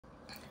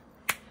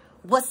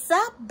What's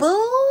up,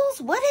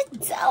 booze? What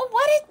it do?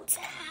 What it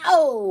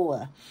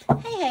do?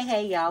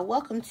 Hey, y'all.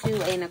 Welcome to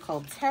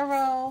a.Nichole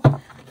Tarot.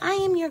 I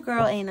am your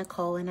girl,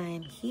 a.Nichole, and I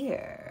am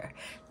here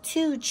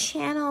to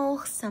channel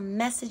some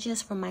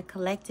messages from my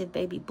collective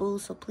baby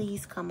booze. So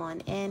please come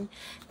on in.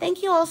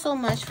 Thank you all so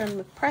much for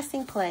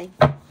pressing play,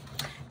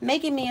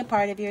 making me a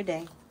part of your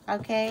day.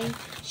 Okay,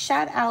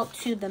 shout out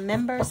to the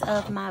members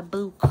of my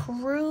boo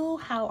crew.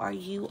 How are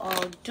you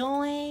all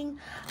doing?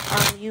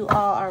 You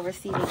all are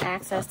receiving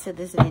access to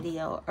this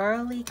video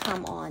early.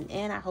 Come on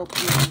in. I hope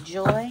you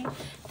enjoy.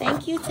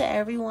 Thank you to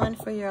everyone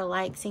for your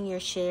likes and your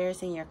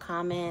shares and your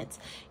comments,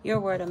 your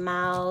word of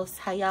mouth,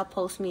 how y'all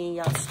post me in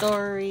y'all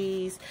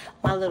stories,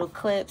 my little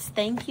clips.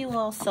 Thank you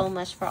all so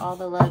much for all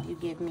the love you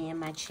give me in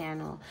my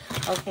channel.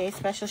 Okay,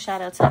 special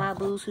shout out to my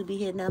boos who be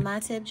hitting up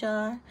my tip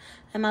jar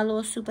and my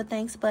little super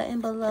thanks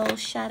button below.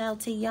 Shout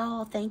out to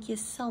y'all. Thank you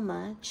so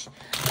much.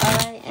 All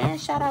right, and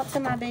shout out to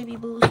my baby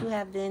boos who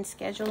have been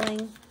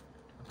scheduling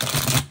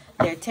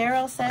their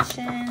tarot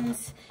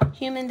sessions,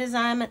 human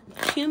design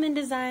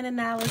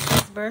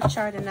analysis, birth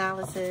chart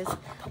analysis,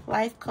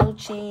 life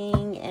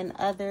coaching, and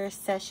other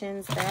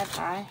sessions that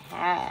I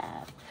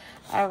have.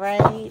 All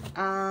right,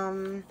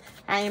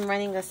 I am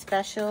running a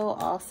special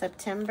all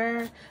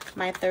September.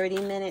 My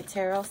 30-minute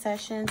tarot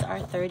sessions are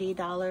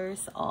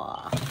 $30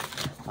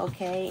 off.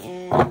 Okay,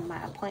 and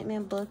my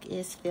appointment book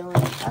is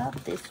filling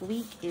up. This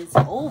week is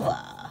over.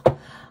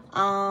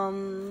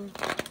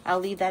 I'll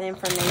leave that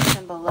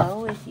information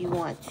below if you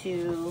want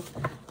to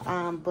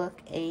book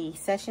a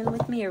session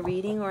with me, a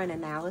reading or an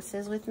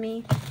analysis with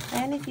me.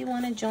 And if you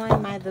want to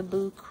join my The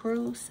Boo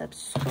Crew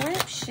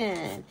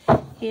subscription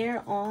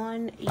here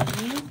on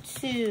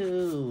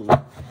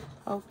YouTube.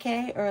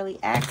 Okay, early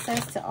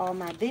access to all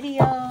my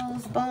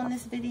videos,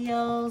 bonus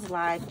videos,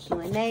 live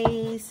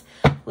Q&As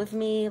with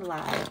me,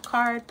 live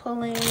card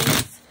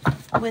pullings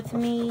with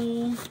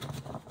me,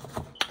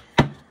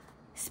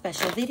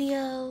 special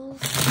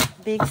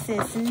videos, Big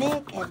Sis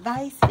Nick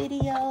advice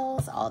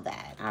videos, all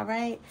that, all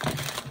right?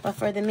 But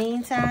for the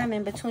meantime,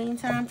 in between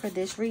time for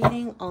this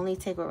reading, only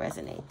take what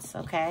resonates,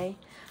 okay?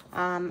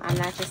 I'm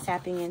not just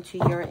tapping into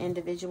your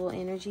individual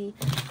energy.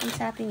 I'm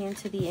tapping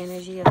into the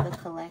energy of the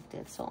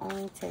collective. So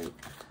only take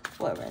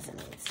what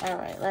resonates. All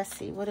right, let's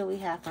see. What do we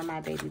have for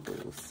my baby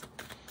boos?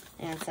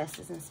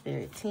 Ancestors and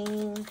spirit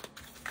team.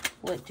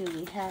 What do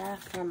we have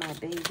for my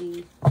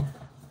baby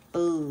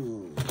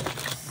boos?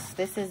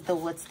 This is the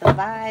What's the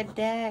Vibe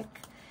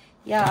deck.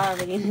 Y'all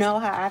already know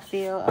how I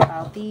feel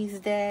about these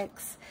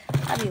decks.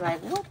 I'll be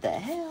like, what the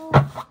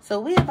hell? So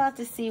we're about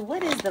to see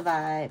what is the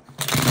vibe.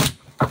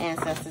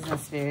 Ancestors and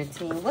spirit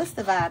team, what's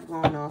the vibe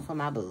going on for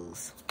my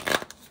boos?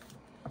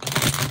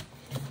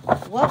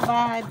 What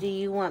vibe do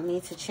you want me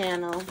to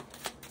channel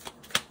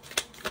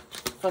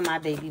for my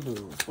baby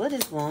boos? What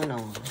is going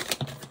on?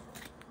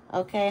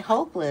 Okay,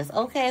 hopeless.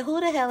 Okay, who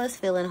the hell is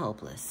feeling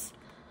hopeless?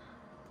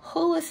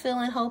 Who is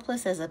feeling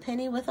hopeless as a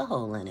penny with a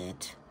hole in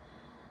it?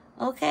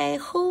 Okay,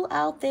 who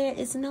out there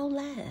is no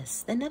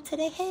less than up to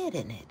their head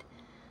in it?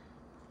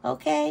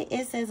 Okay,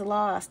 it says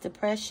loss,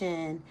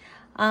 depression,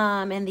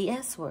 and the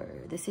S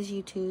word. This is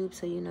YouTube,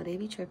 so you know they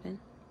be tripping.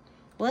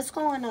 What's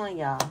going on,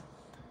 y'all?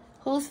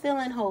 Who's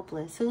feeling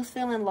hopeless? Who's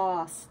feeling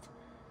lost,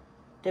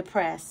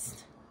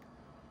 depressed?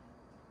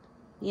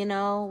 You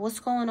know, what's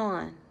going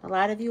on? A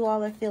lot of you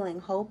all are feeling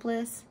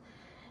hopeless,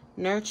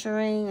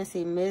 nurturing, I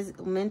see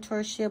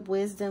mentorship,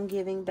 wisdom,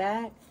 giving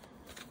back.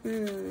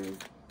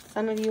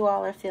 Some of you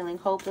all are feeling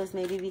hopeless,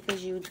 maybe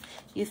because you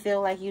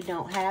feel like you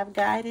don't have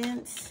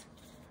guidance.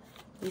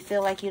 You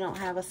feel like you don't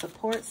have a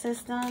support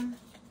system.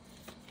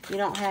 You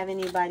don't have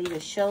anybody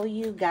to show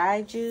you,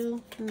 guide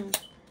you.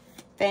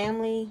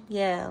 Family.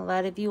 Yeah, a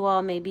lot of you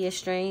all may be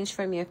estranged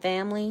from your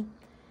family.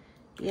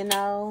 You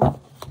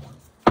know,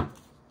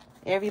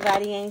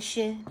 everybody ain't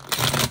shit.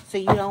 So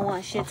you don't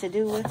want shit to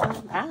do with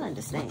them. I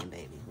understand,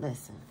 baby.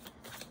 Listen.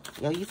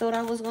 Yo, you thought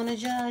I was going to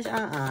judge?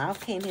 I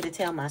came here to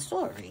tell my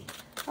story.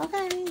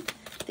 Okay?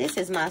 This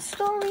is my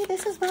story.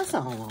 This is my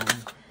song.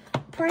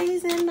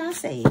 Praising my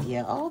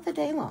Savior all the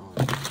day long.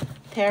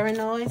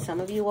 Paranoid. Some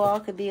of you all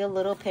could be a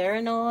little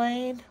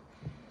paranoid,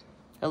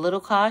 a little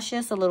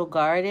cautious, a little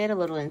guarded, a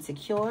little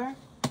insecure.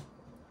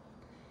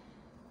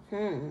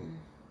 A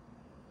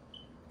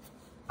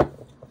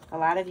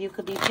lot of you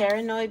could be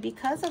paranoid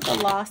because of the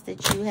loss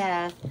that you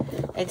have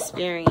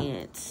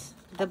experienced.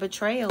 The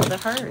betrayal, the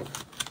hurt.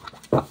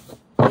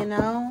 You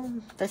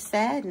know, the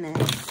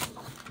sadness.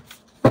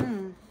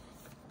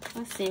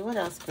 Let's see. What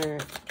else,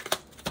 Spirit?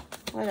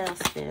 What else,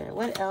 Spirit?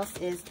 What else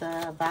is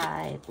the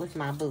vibe with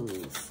my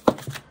boos?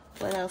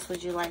 What else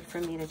would you like for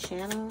me to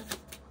channel?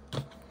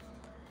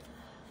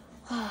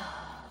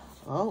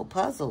 Oh,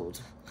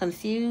 puzzled.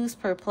 Confused,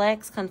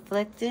 perplexed,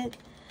 conflicted.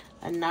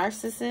 A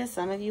narcissist.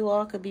 Some of you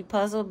all could be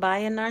puzzled by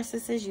a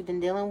narcissist. You've been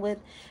dealing with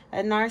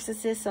a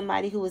narcissist.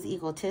 Somebody who was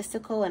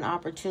egotistical, an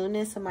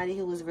opportunist. Somebody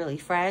who was really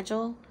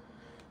fragile.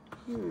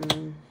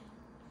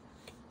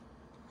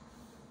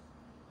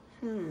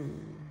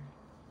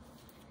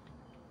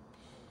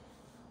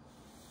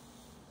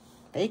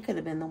 They could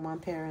have been the one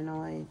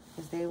paranoid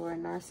because they were a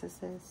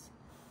narcissist.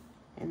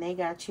 And they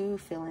got you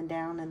feeling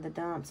down in the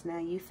dumps. Now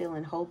you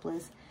feeling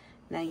hopeless.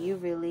 Now you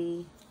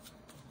really...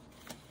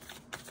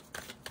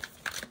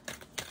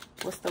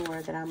 What's the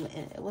word?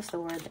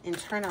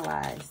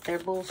 Internalize their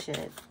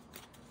bullshit.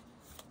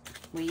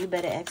 Well, you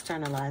better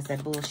externalize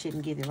that bullshit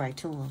and give it right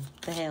to them.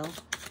 The hell?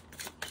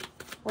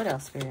 What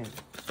else, Spirit?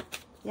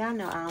 Y'all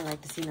know I don't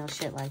like to see no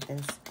shit like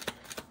this.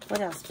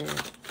 What else,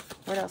 Spirit?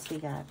 What else we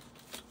got?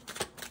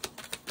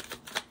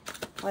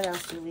 What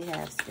else do we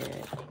have,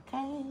 Spirit?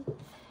 Okay.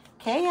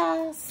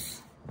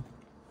 Chaos.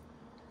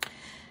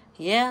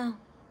 Yeah.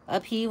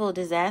 Upheaval,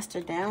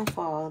 disaster,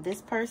 downfall.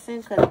 This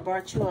person could have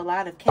brought you a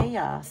lot of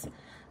chaos,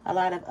 a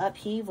lot of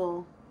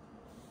upheaval,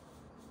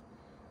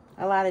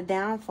 a lot of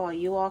downfall.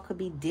 You all could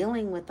be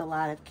dealing with a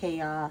lot of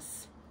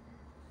chaos,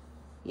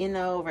 you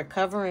know,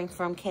 recovering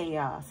from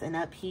chaos and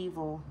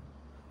upheaval.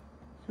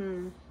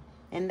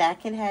 And that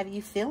can have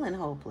you feeling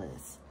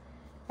hopeless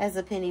as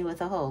a penny with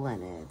a hole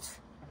in it.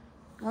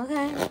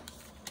 Okay.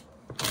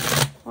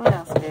 What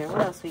else there?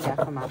 What else we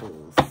got for my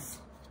booze?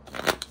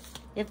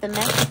 If the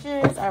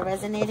messages are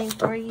resonating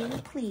for you,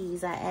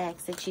 please, I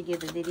ask that you give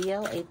the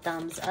video a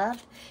thumbs up.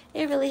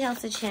 It really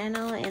helps the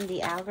channel and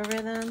the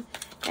algorithm,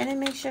 and it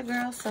makes your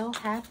girl so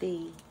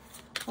happy.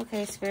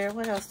 Okay, Spirit,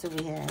 what else do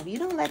we have? You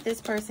don't let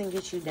this person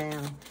get you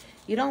down.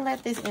 You don't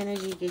let this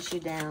energy get you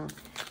down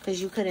because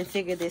you couldn't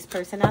figure this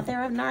person out.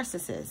 They're a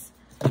narcissist.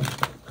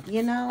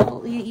 You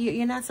know,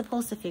 you're not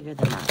supposed to figure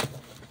them out.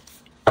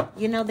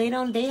 You know, they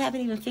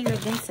haven't even figured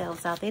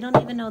themselves out. They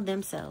don't even know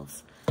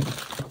themselves.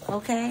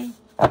 Okay?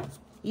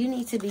 You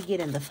need to be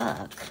getting the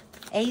fuck.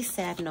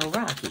 ASAP, no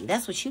Rocky.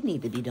 That's what you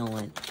need to be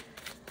doing.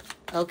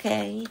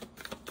 Okay?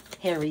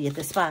 Harriet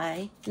the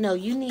Spy. No,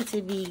 you need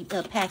to be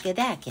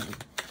pack-a-dacking.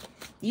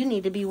 You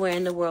need to be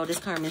wearing the world is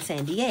Carmen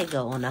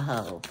Sandiego on the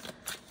hoe.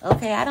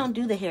 Okay? I don't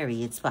do the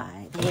Harriet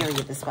Spy.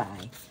 Harriet the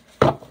Spy.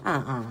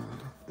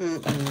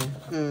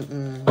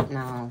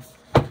 No.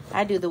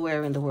 I do the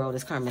wearing the world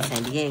is Carmen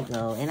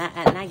Sandiego. And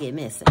I get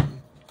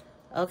missing.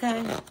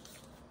 Okay?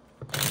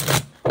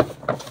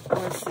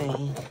 Let's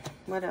see.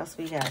 What else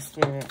we got,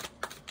 Spirit?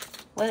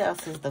 What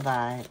else is the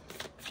vibe?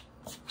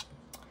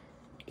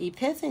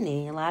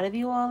 Epiphany. A lot of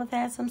you all have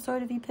had some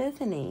sort of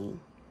epiphany.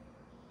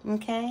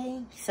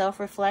 Okay?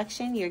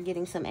 Self-reflection. You're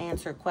getting some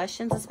answered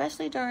questions,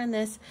 especially during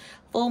this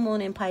full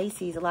moon in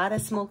Pisces. A lot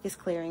of smoke is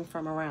clearing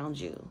from around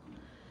you.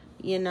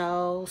 You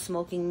know,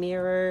 smoking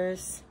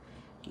mirrors.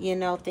 You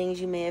know, things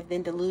you may have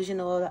been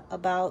delusional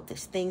about.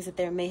 There's things that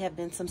there may have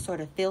been some sort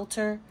of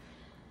filter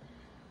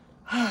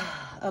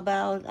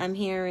about. I'm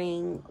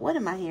hearing, what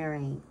am I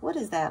hearing? What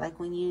is that? Like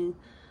when you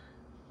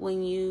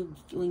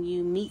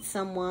meet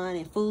someone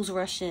and fools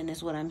rushing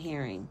is what I'm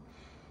hearing.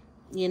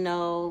 You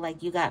know,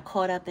 like you got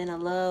caught up in a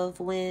love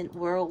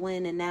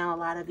whirlwind, and now a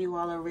lot of you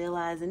all are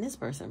realizing this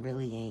person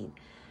really ain't.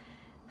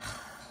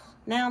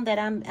 Now that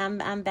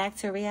I'm back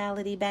to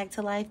reality, back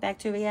to life, back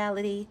to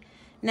reality.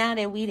 Now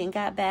that we done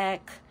got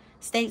back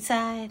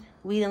stateside,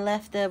 we done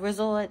left the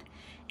resort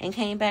and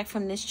came back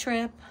from this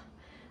trip.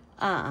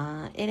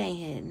 It ain't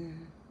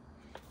hitting.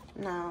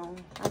 No,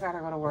 I gotta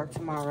go to work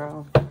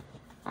tomorrow.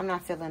 I'm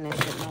not feeling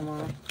that shit no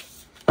more.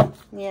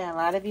 Yeah, a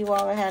lot of you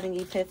all are having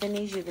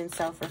epiphanies. You've been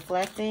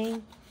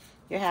self-reflecting.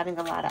 You're having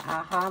a lot of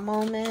aha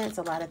moments.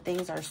 A lot of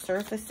things are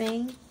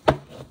surfacing.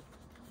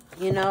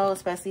 You know,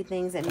 especially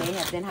things that may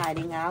have been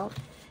hiding out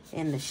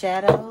in the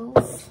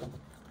shadows.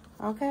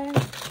 Okay?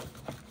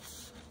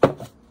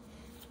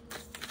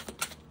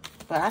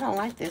 But I don't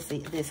like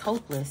this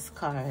hopeless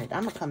card.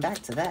 I'm going to come back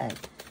to that.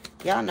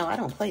 Y'all know I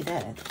don't play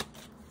that.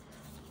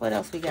 What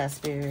else we got,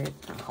 Spirit?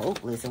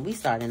 Hopeless. And we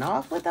starting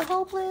off with the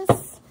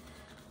hopeless?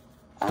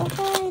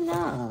 Okay,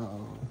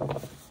 no.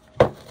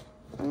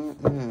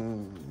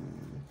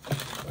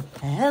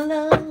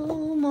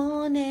 Hello,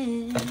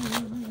 morning.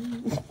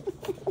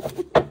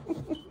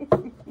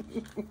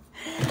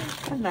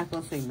 I'm not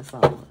going to sing the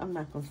song. I'm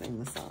not going to sing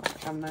the song.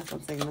 I'm not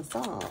going to sing the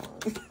song.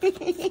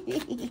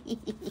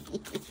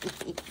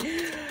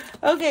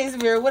 Okay,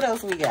 Spirit, what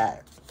else we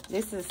got?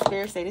 This is,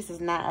 Spirit say, this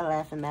is not a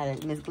laughing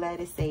matter. Miss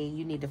Gladys say,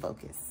 you need to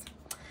focus.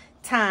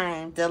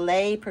 Time,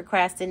 delay,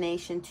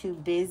 procrastination, too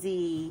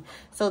busy.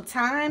 So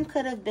time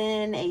could have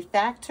been a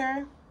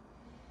factor.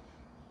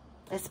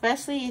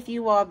 Especially if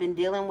you all been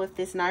dealing with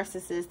this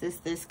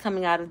narcissist, this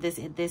coming out of this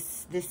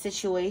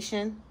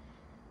situation.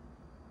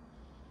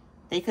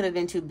 They could have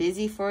been too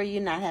busy for you,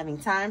 not having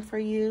time for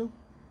you.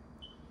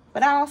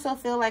 But I also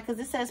feel like, because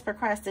it says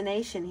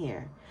procrastination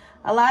here,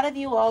 a lot of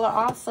you all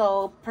are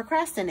also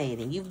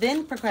procrastinating. You've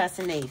been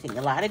procrastinating.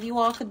 A lot of you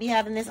all could be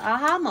having this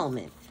aha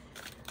moment.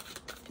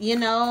 You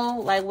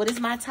know, like, what is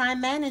my time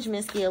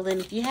management skill?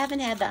 And if you haven't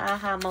had the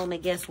aha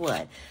moment, guess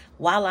what?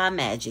 Voila,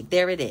 magic.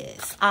 There it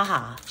is.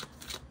 Aha.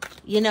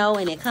 You know,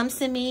 and it comes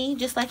to me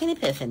just like an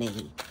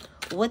epiphany.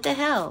 What the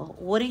hell?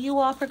 What are you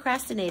all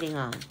procrastinating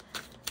on?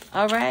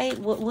 All right?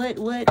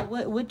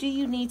 What do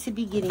you need to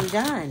be getting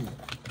done?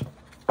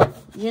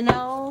 You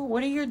know,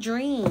 what are your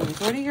dreams?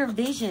 What are your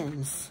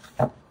visions?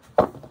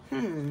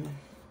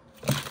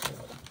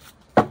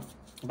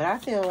 But I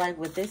feel like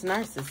with this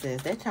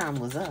narcissist, their time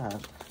was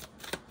up.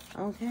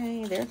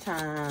 Okay, their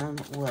time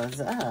was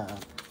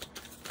up.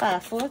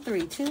 5, 4,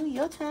 3, 2,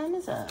 your time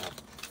is up.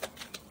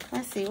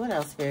 Let's see, what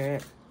else,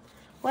 Spirit?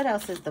 What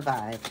else is the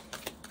vibe?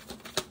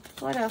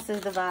 What else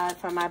is the vibe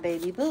for my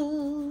baby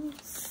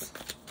boos?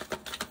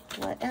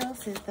 What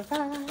else is the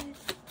vibe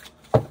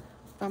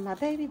for my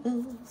baby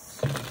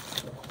boos?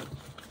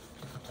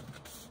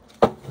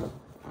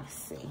 Let's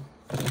see.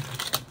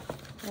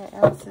 What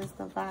else is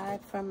the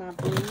vibe for my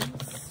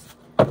boos?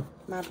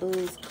 My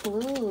boos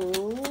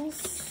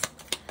clues.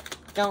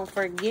 Don't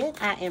forget,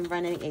 I am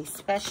running a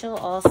special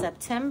all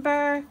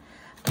September.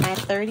 My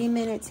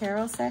 30-minute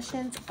tarot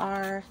sessions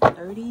are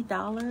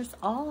 $30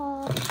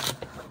 off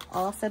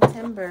all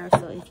September.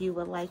 So if you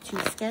would like to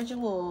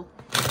schedule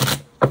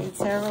a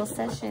tarot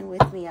session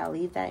with me, I'll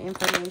leave that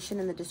information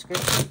in the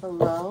description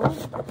below.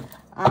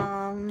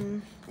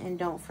 And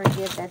don't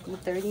forget that the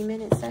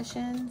 30-minute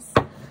sessions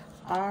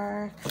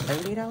are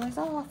 $30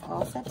 off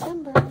all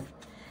September.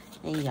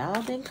 And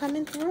y'all been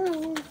coming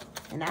through.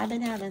 And I've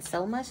been having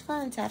so much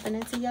fun tapping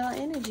into y'all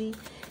energy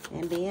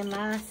and being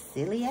my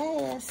silly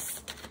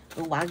ass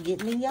while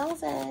getting in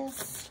y'all's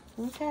ass.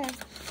 Okay.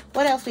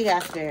 What else we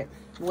got, Spirit?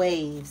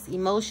 Waves.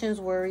 Emotions,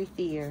 worry,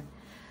 fear.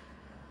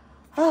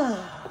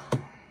 A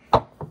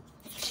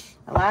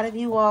lot of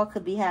you all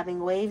could be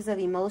having waves of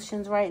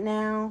emotions right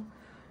now.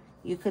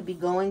 You could be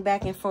going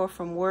back and forth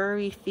from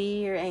worry,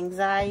 fear,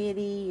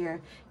 anxiety.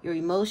 Your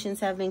emotions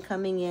have been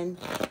coming in,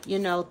 you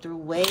know, through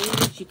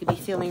waves. You could be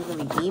feeling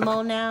really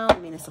emo now. I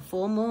mean, it's a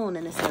full moon,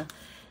 and I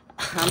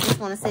just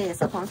want to say it's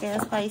a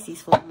punk-ass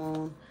Pisces full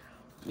moon,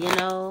 you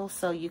know.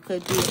 So you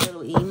could be a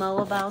little emo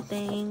about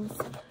things,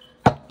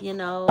 you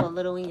know, a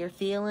little in your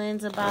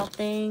feelings about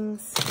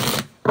things.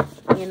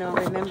 You know,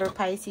 remember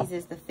Pisces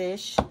is the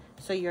fish.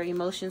 So your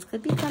emotions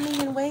could be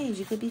coming in waves.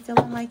 You could be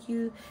feeling like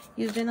you've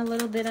been a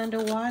little bit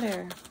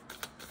underwater.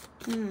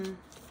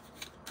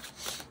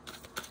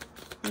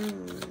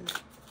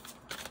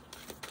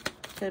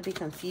 Could be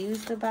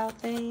confused about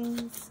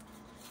things.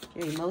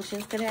 Your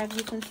emotions could have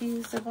you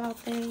confused about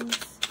things.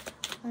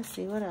 Let's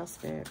see, what else,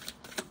 Spirit?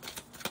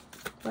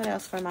 What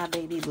else for my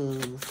baby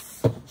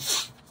boos?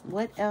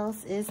 What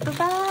else is the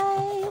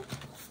vibe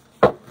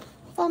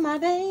for my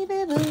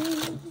baby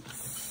boos?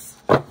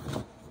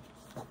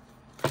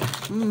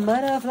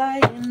 Butterfly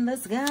in the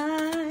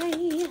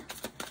sky.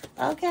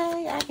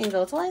 Okay, I can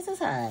go twice as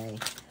high.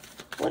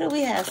 What do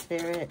we have,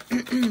 Spirit?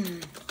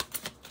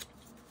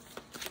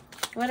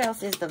 What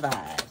else is the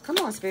vibe? Come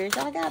on, Spirit.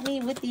 Y'all got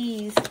me with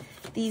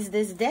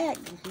this deck.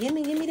 Give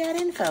me that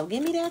info.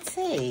 Give me that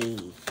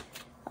tea.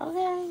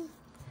 Okay.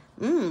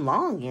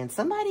 Longing.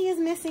 Somebody is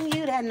missing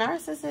you. That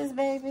narcissist,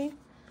 baby.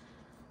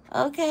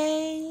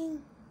 Okay.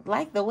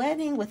 Like the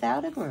wedding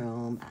without a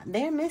groom.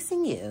 They're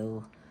missing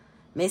you.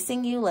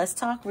 Missing you. Let's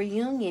talk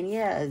reunion.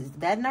 Yeah,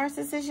 that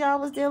narcissist y'all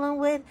was dealing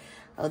with.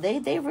 Oh,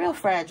 they real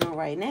fragile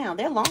right now.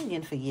 They're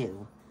longing for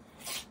you.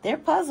 They're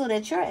puzzled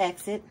at your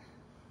exit.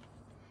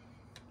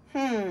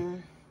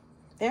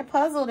 They're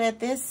puzzled at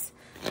this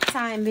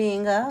time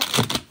being up.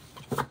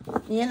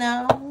 You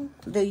know,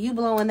 you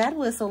blowing that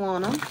whistle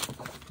on them.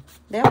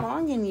 They're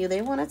longing you.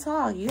 They want to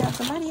talk.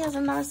 Somebody has a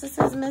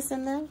narcissist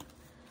missing them.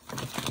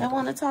 They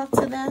want to talk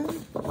to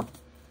them.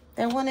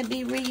 They want to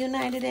be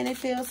reunited and it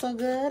feels so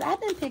good. I've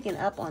been picking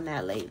up on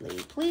that lately.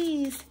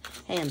 Please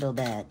handle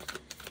that.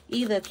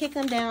 Either kick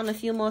them down a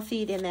few more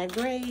feet in that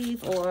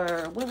grave,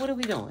 or what are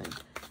we doing?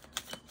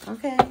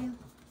 Okay?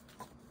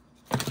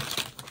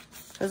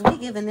 Because we're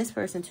giving this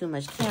person too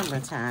much camera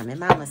time in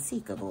my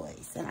Masika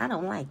voice, and I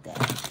don't like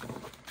that.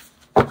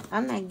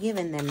 I'm not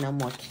giving them no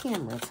more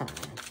camera time.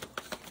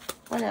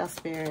 What else,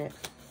 Spirit?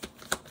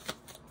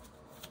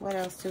 What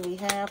else do we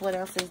have? What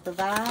else is the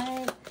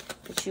vibe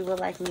that you would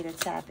like me to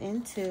tap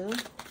into?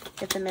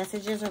 If the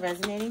messages are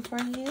resonating for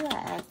you, I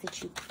ask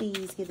that you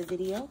please give the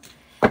video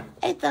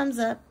a thumbs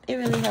up. It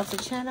really helps the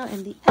channel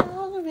and the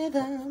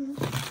algorithm,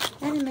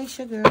 and it makes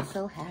your girl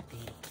so happy.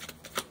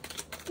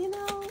 You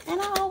know,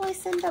 and I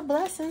always send up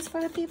blessings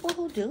for the people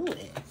who do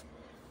it.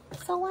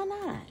 So why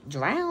not?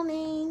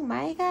 Drowning,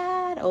 my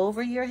God,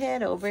 over your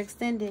head,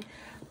 overextended,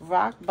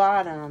 rock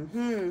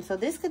bottom. So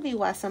this could be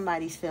why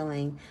somebody's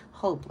feeling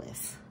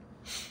hopeless.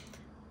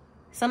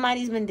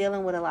 Somebody's been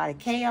dealing with a lot of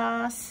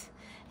chaos,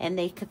 and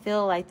they could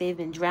feel like they've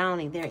been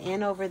drowning. They're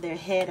in over their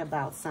head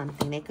about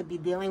something. They could be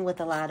dealing with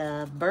a lot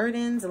of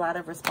burdens, a lot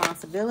of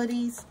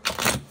responsibilities,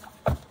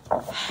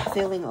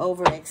 feeling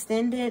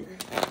overextended.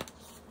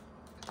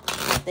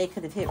 They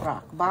could have hit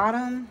rock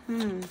bottom.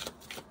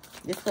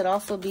 This could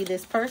also be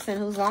this person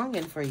who's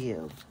longing for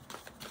you.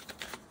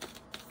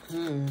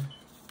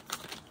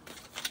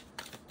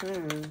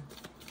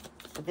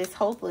 But this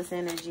hopeless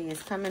energy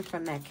is coming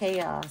from that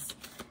chaos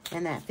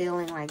and that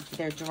feeling like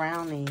they're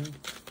drowning.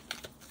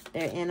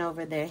 They're in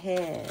over their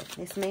head.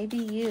 This may be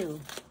you.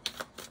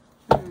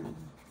 I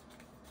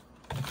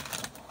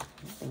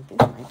think this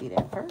might be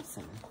that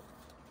person.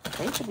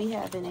 They could be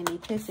having an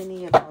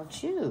epiphany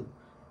about you.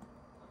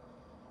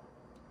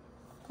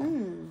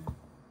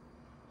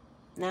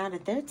 Now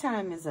that their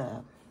time is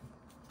up,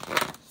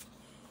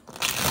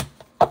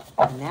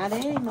 Now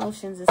their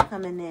emotions is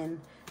coming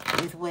in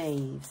with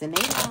waves, and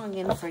they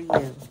longing for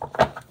you.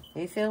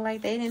 They feel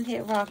like they didn't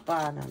hit rock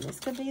bottom. This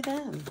could be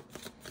them.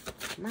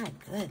 My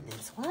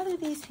goodness, why do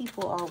these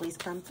people always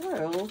come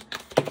through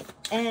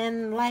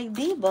and like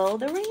debo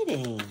the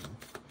reading?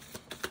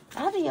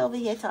 I'll be over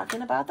here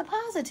talking about the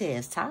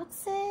positives.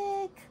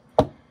 Toxic.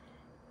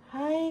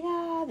 Hi,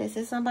 God. This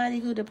is somebody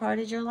who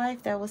departed your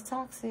life that was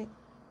toxic.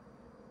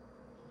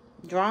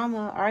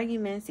 Drama,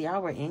 arguments.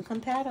 Y'all were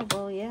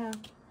incompatible. Yeah.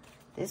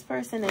 This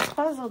person is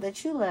puzzled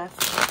that you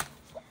left.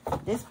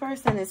 This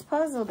person is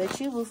puzzled that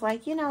you was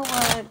like, you know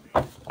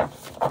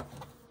what?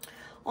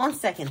 On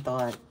second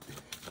thought,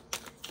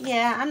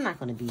 yeah, I'm not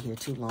going to be here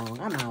too long.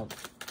 I'm out.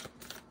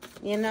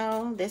 You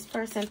know, this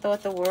person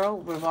thought the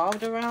world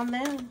revolved around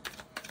them.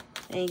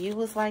 And you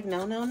was like,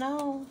 no, no,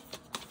 no.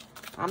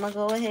 I'm going to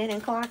go ahead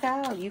and clock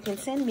out. You can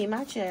send me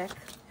my check.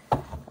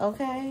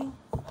 Okay?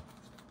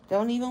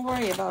 Don't even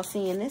worry about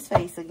seeing this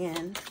face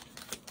again.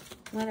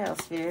 What else,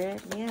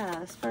 Spirit? Yeah,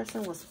 this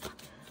person was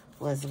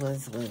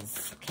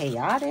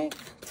chaotic,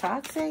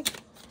 toxic.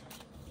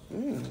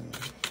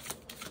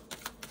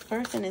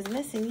 Person is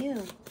missing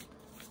you.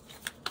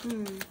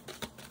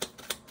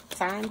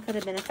 Time could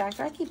have been a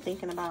factor. I keep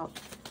thinking about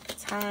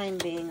time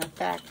being a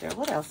factor.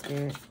 What else,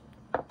 Spirit?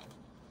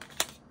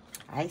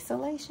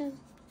 Isolation.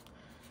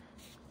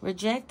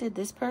 Rejected.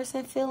 This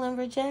person feeling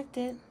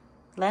rejected.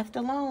 Left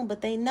alone.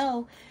 But they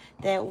know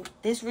that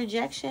this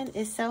rejection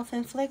is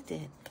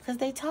self-inflicted. Because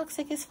they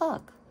toxic as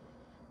fuck.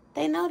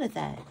 They know that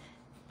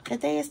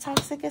they is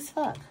toxic as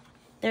fuck.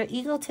 They're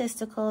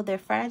egotistical. They're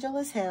fragile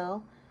as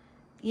hell.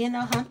 You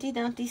know, Humpty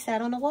Dumpty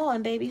sat on the wall,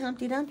 and baby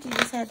Humpty Dumpty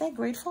just had that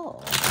great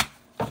fall.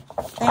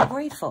 That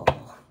great fall.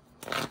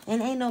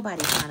 And ain't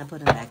nobody trying to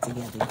put them back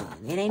together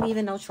again. It ain't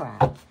even no try.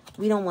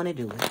 We don't want to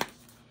do it.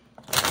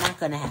 Not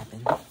gonna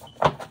happen.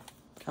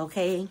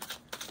 Okay?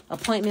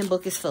 Appointment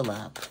book is full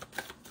up.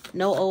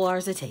 No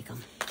ORs to take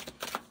them.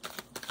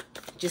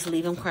 Just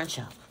leave them crunch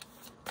up.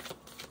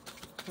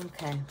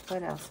 Okay,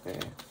 what else,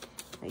 Spirit?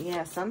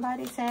 Yeah,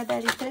 somebody's had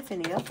that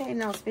epiphany. Okay,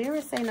 no,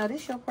 Spirit say, no,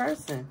 this your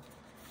person.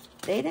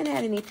 They didn't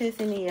have an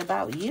epiphany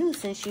about you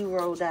since you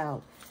rolled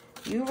out.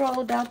 You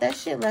rolled out, that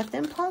shit left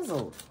them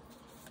puzzled.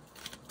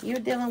 You're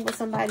dealing with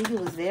somebody who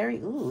was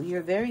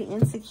you're very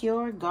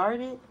insecure,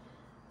 guarded.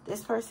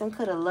 This person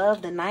could have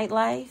loved the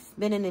nightlife,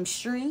 been in them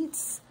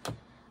streets.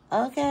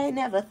 Okay,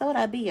 never thought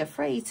I'd be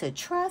afraid to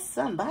trust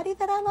somebody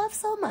that I love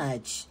so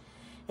much.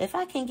 If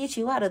I can get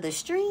you out of the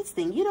streets,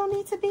 then you don't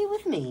need to be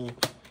with me.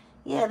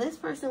 Yeah, this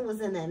person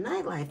was in that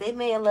nightlife. They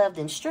may have loved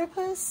them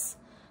strippers,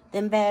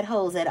 them bad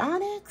hoes at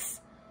Onyx.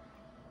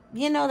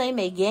 You know, they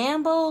may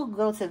gamble,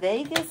 go to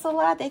Vegas a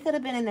lot. They could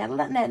have been in that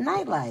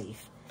nightlife.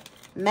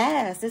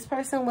 Mask. This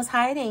person was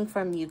hiding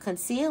from you,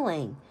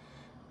 concealing.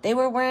 They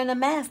were wearing a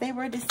mask. They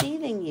were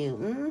deceiving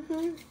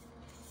you.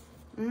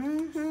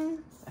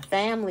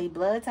 Family,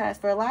 blood ties.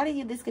 For a lot of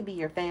you, this could be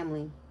your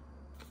family.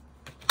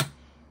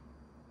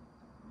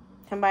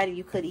 Somebody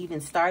you could even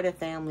start a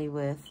family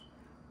with.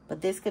 But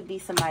this could be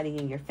somebody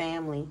in your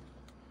family.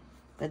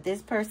 But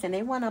this person,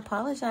 they want to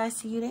apologize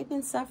to you. They've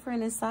been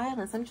suffering in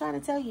silence. I'm trying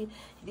to tell you,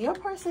 if your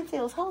person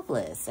feels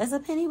hopeless as a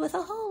penny with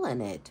a hole in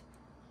it,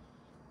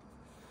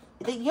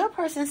 your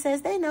person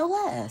says they know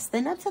less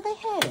than up to their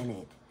head in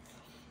it.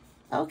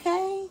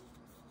 Okay?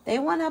 They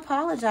want to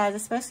apologize,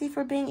 especially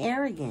for being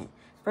arrogant,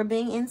 for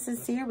being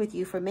insincere with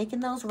you, for making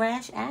those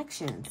rash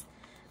actions.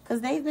 Because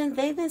they've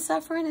been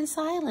suffering in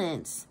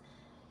silence.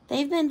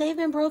 They've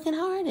been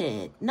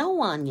brokenhearted. No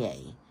one,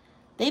 yay.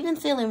 They've been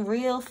feeling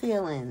real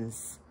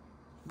feelings.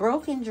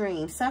 Broken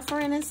dreams,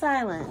 suffering in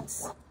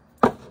silence.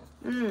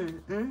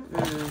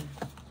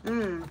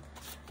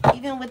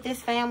 Even with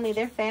this family,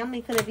 their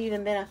family could have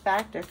even been a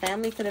factor.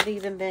 Family could have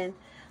even been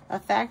a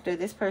factor.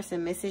 This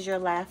person misses your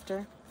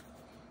laughter.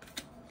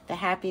 The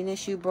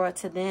happiness you brought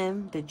to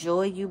them. The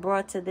joy you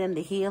brought to them.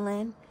 The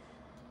healing.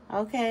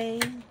 Okay.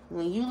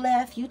 When you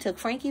left, you took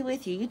Frankie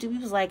with you. You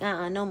was like,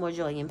 no more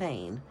joy and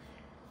pain.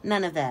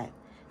 None of that.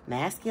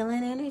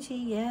 Masculine energy.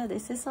 Yeah,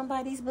 this is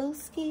somebody's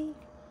booski.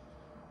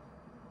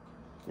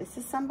 This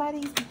is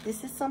somebody's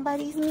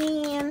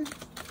man.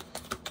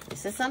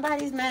 This is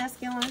somebody's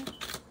masculine.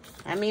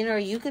 I mean, or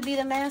you could be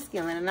the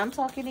masculine, and I'm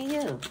talking to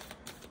you.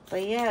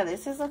 But yeah,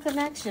 this is a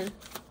connection.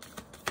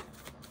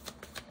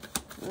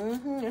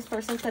 This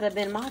person could have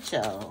been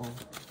macho.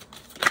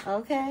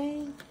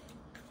 Okay.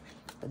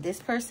 But this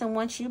person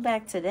wants you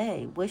back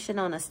today, wishing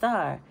on a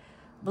star,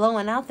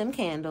 blowing out them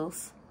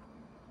candles.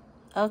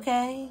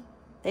 Okay.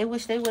 They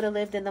wish they would have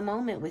lived in the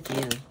moment with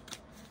you.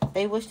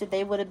 They wish that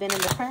they would have been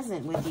in the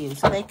present with you,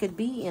 so they could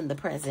be in the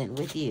present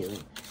with you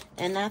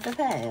and not the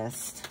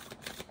past.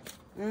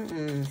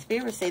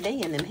 Spirits say they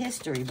in them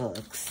history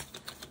books.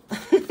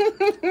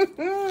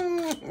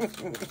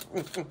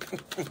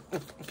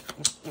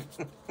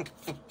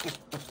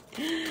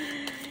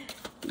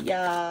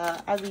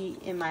 Yeah, I be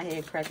in my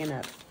head cracking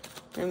up.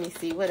 Let me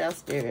see. What else,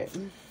 Spirit?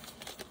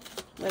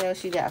 What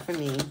else you got for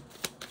me?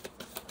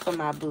 For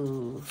my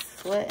boos.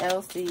 What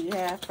else do you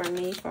have for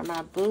me for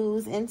my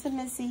booze?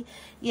 Intimacy.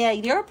 Yeah,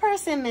 your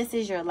person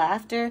misses your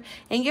laughter.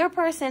 And your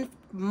person,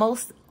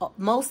 most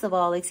of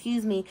all,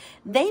 excuse me,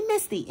 they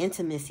miss the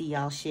intimacy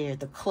y'all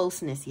shared, the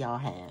closeness y'all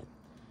had.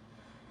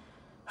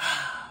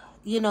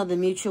 You know, the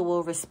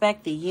mutual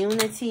respect, the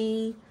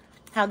unity,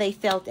 how they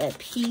felt at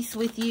peace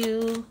with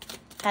you,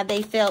 how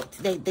they felt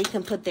they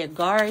can put their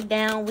guard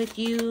down with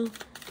you,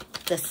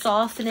 the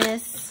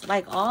softness,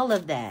 like all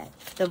of that.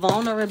 The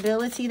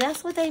vulnerability,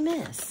 that's what they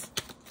miss.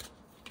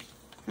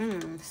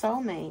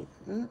 Soulmate.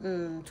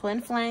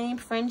 Twin flame,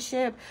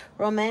 friendship,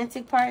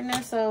 romantic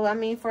partner. So, I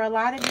mean, for a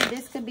lot of you,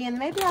 this could be, and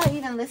maybe I'll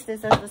even list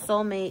this as the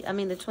soulmate,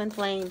 the twin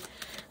flame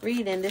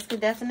reading. This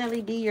could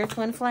definitely be your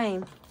twin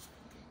flame.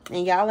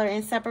 And y'all are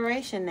in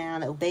separation now.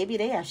 Oh, baby,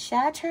 they are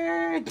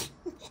shattered.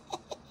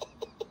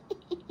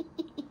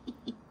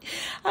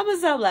 I'm going to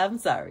stop laughing. I'm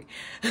sorry.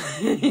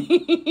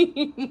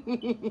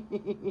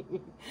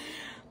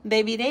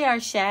 Baby, they are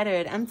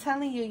shattered. I'm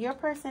telling you, your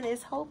person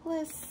is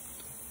hopeless.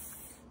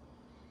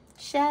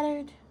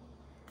 Shattered.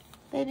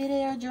 Baby,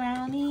 they are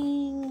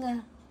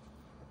drowning.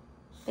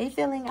 They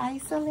feeling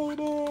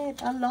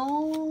isolated,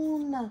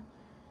 alone.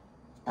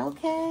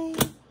 Okay?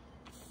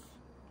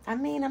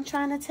 I'm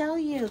trying to tell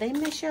you, they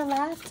miss your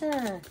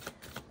laughter.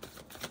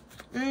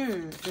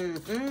 They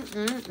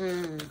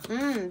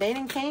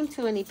didn't came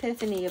to an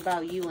epiphany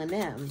about you and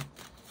them.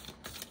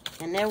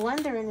 And they're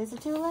wondering, is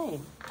it too late?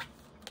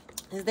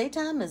 Is their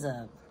time is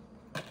up.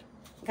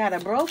 Got a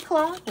broke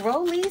clock,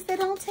 rollies that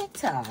on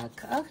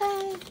TikTok.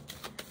 Okay.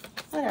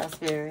 What else,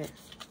 Spirit?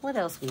 What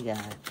else we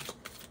got?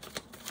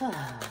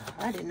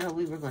 I didn't know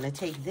we were going to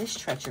take this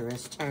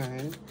treacherous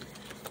turn.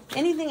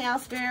 Anything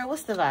else, Spirit?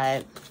 What's the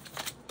vibe?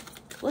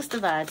 What's the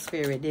vibe,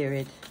 Spirit,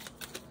 dearie?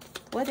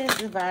 What is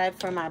the vibe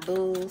for my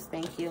booze?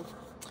 Thank you.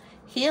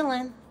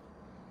 Healing.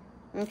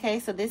 Okay,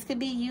 so this could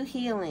be you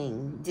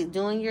healing,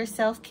 doing your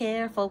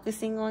self-care,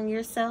 focusing on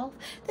yourself.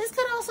 This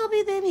could also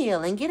be them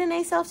healing, getting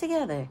themselves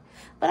together.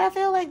 But I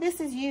feel like this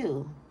is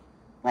you.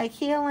 Like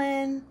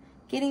healing,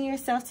 getting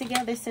yourself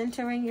together,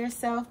 centering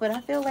yourself. But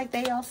I feel like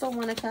they also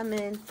want to come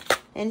in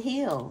and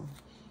heal.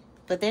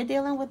 But they're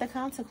dealing with the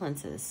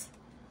consequences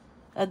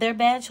of their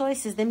bad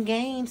choices, them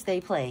games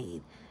they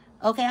played.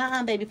 Okay,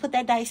 baby, put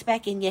that dice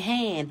back in your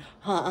hand.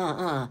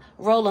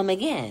 Roll them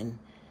again.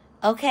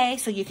 Okay,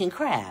 so you can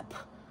crap.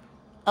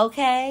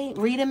 Okay,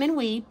 read them and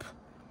weep.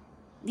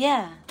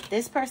 Yeah,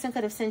 this person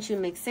could have sent you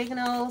mixed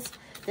signals.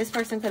 This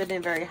person could have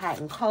been very hot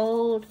and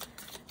cold.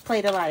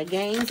 Played a lot of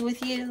games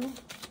with you.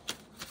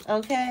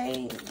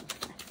 Okay,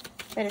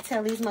 better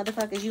tell these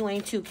motherfuckers you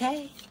ain't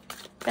 2K.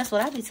 That's what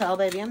I be told,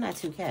 baby. I'm not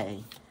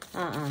 2K.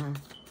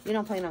 You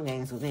don't play no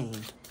games with me.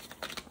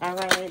 All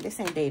right, this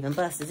ain't Dave and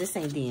Buster's. This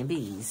ain't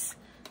D&B's.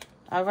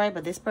 All right,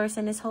 but this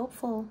person is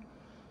hopeful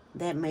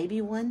that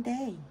maybe one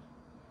day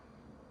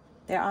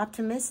they're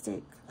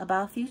optimistic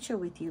about future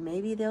with you.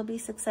 Maybe they'll be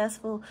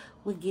successful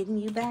with getting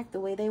you back the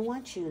way they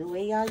want you, the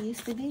way y'all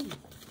used to be.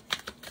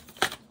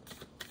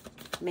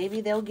 Maybe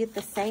they'll get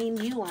the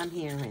same you I'm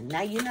hearing.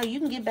 Now, you know, you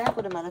can get back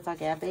with a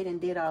motherfucker after they done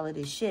did all of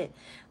this shit.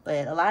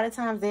 But a lot of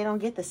times they don't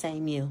get the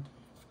same you.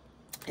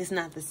 It's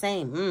not the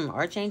same.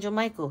 Archangel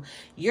Michael,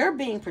 you're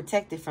being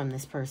protected from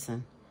this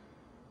person.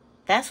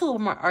 That's who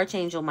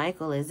Archangel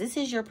Michael is. This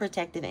is your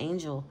protective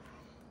angel.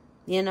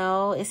 You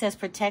know, it says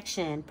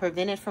protection,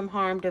 prevented from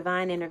harm,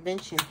 divine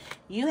intervention.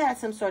 You had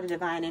some sort of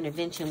divine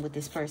intervention with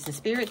this person.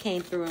 Spirit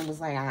came through and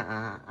was like,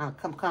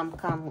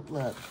 come,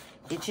 look,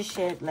 get your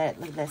shit.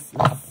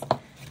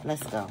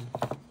 Let's go.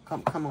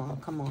 Come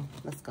on,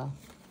 let's go.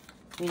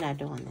 We're not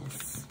doing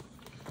this.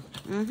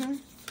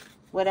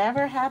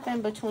 Whatever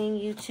happened between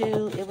you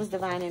two, it was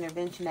divine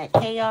intervention. That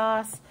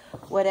chaos,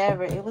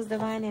 whatever, it was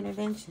divine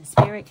intervention.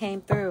 Spirit came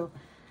through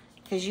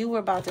because you were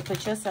about to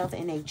put yourself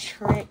in a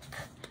trick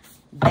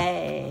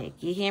bag.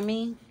 You hear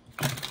me?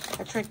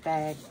 A trick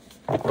bag.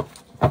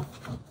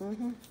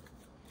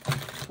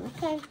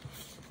 Okay.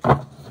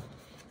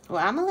 Well,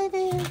 I'm going to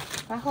leave it.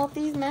 I hope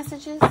these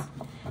messages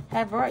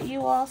have brought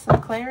you all some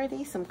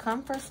clarity, some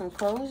comfort, some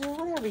closure,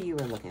 whatever you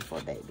were looking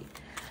for, baby.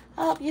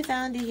 I hope you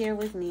found it here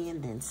with me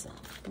and then some.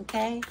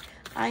 Okay?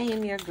 I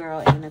am your girl,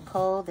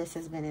 a.Nichole. This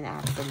has been an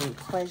absolute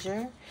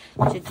pleasure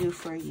to do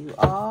for you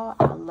all.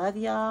 I love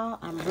y'all.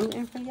 I'm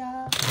rooting for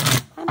y'all.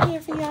 I'm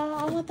here for y'all.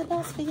 I want the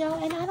best for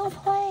y'all. And I don't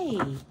play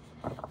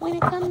when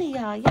it comes to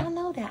y'all. Y'all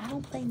know that. I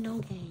don't play no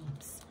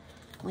games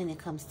when it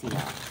comes to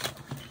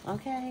y'all.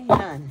 Okay?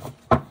 None.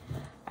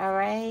 All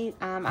right?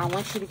 I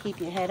want you to keep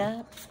your head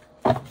up.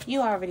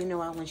 You already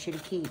know I want you to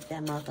keep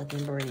that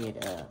motherfucking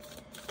bread up.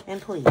 And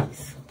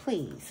please,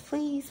 please,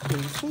 please,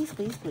 please, please,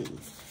 please,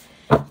 please,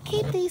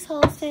 keep these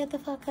hoes fed the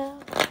fuck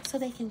up so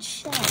they can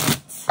shut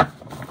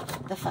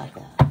the fuck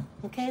up.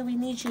 Okay? We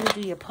need you to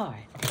do your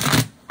part.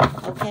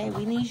 Okay?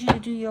 We need you to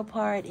do your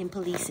part in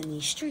policing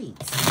these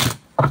streets.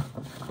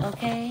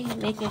 Okay?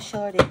 Making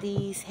sure that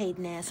these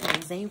hating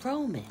assholes ain't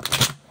roaming.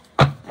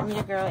 I'm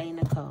your girl,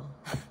 a.Nichole.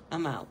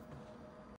 I'm out.